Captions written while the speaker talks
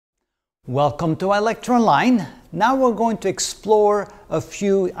Welcome to ilectureonline. Now we're going to explore a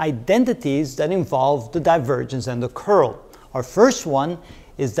few identities that involve the divergence and the curl. Our first one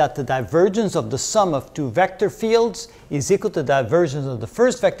is that the divergence of the sum of two vector fields is equal to the divergence of the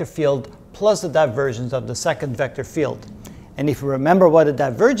first vector field plus the divergence of the second vector field. And if you remember what a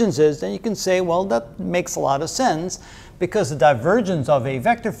divergence is, then you can say, well, that makes a lot of sense, because the divergence of a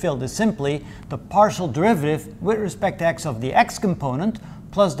vector field is simply the partial derivative with respect to x of the x component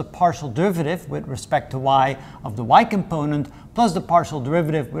plus the partial derivative with respect to y of the y component plus the partial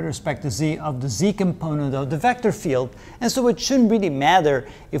derivative with respect to z of the z component of the vector field. And so it shouldn't really matter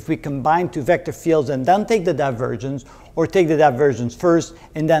if we combine two vector fields and then take the divergence, or take the divergence first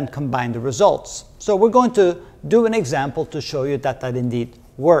and then combine the results. So we're going to do an example to show you that that indeed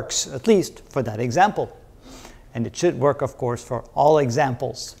works, at least for that example. And it should work, of course, for all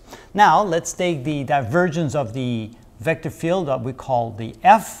examples. Now let's take the divergence of the vector field that we call the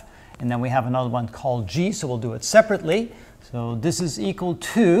f, and then we have another one called g, so we'll do it separately. So this is equal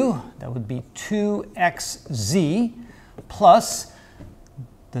to, that would be 2xz plus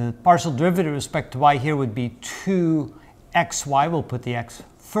the partial derivative with respect to y here would be 2xy. We'll put the x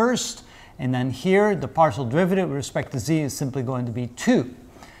first, and then here the partial derivative with respect to z is simply going to be 2.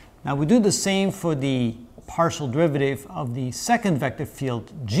 Now we do the same for the partial derivative of the second vector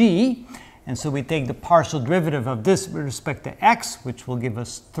field g. And so we take the partial derivative of this with respect to x, which will give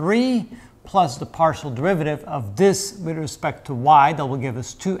us 3, plus the partial derivative of this with respect to y, that will give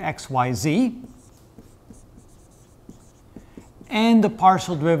us 2xyz. And the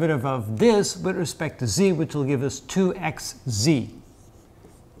partial derivative of this with respect to z, which will give us 2xz.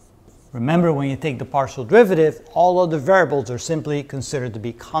 Remember, when you take the partial derivative, all other variables are simply considered to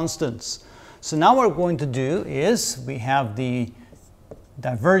be constants. So now what we're going to do is, we have the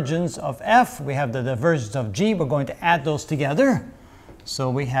divergence of f, we have the divergence of g, we're going to add those together.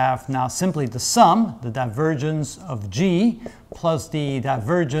 So we have now simply the sum, the divergence of g plus the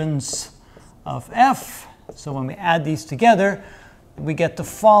divergence of f. So when we add these together, we get the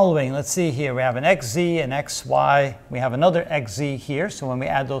following. Let's see here, we have an xz, an xy, we have another xz here. So when we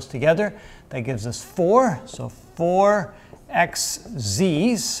add those together, that gives us 4. So 4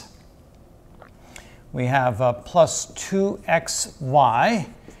 xz's. We have a plus 2xy.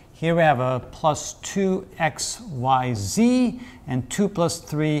 Here we have a plus 2xyz, and 2 plus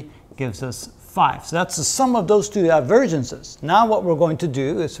 3 gives us 5. So that's the sum of those two divergences. Now what we're going to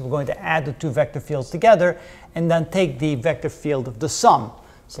do is we're going to add the two vector fields together and then take the vector field of the sum.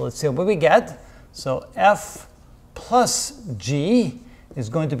 So let's see what we get. So f plus g is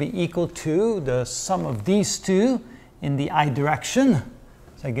going to be equal to the sum of these two in the I direction.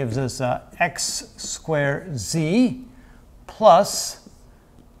 So that gives us x squared z plus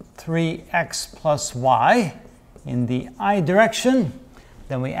 3x plus y in the I direction.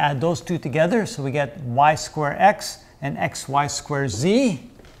 Then we add those two together, so we get y squared x and xy squared z.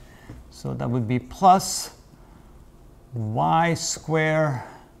 So that would be plus y squared,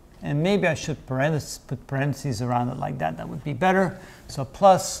 and maybe I should put parentheses around it like that. That would be better. So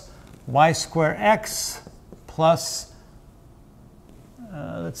plus y squared x plus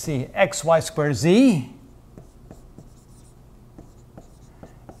let's see, xy squared z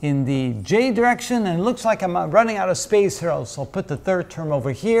in the j direction. And it looks like I'm running out of space here, so I'll put the third term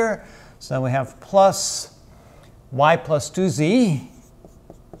over here. So we have plus y plus 2z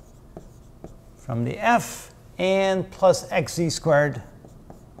from the f, and plus xz squared,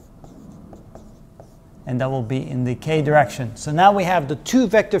 and that will be in the k direction. So now we have the two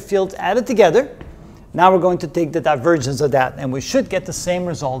vector fields added together. Now we're going to take the divergence of that, and we should get the same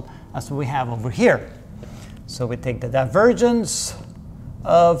result as what we have over here. So we take the divergence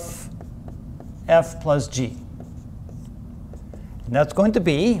of f plus g. And that's going to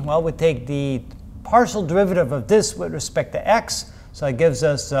be, well, we take the partial derivative of this with respect to x, so it gives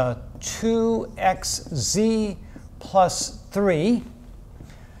us 2xz plus 3,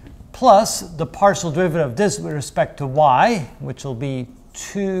 plus the partial derivative of this with respect to y, which will be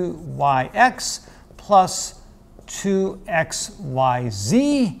 2yx plus 2xyz,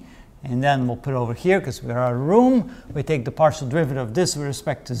 and then we'll put it over here because we're out of room. We take the partial derivative of this with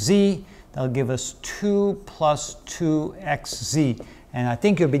respect to z. That'll give us 2 plus 2xz. And I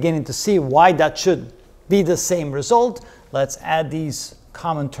think you're beginning to see why that should be the same result. Let's add these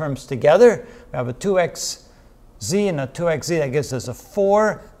common terms together. We have a 2xz and a 2xz. That gives us a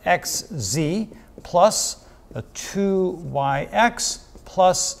 4xz plus a 2yx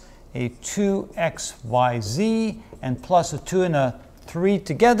plus a 2xyz, and plus a 2 and a 3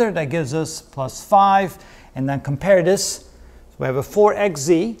 together, that gives us plus 5. And then compare this. So we have a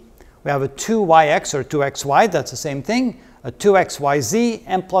 4xz, we have a 2yx or 2xy, that's the same thing, a 2xyz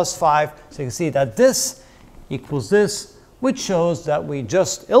and plus 5. So you can see that this equals this, which shows that we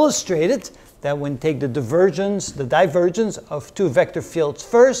just illustrated that when you take the divergence of two vector fields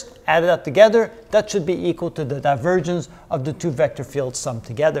first, add that together, that should be equal to the divergence of the two vector fields summed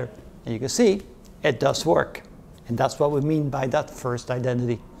together. And you can see it does work. And that's what we mean by that first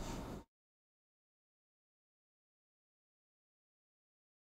identity.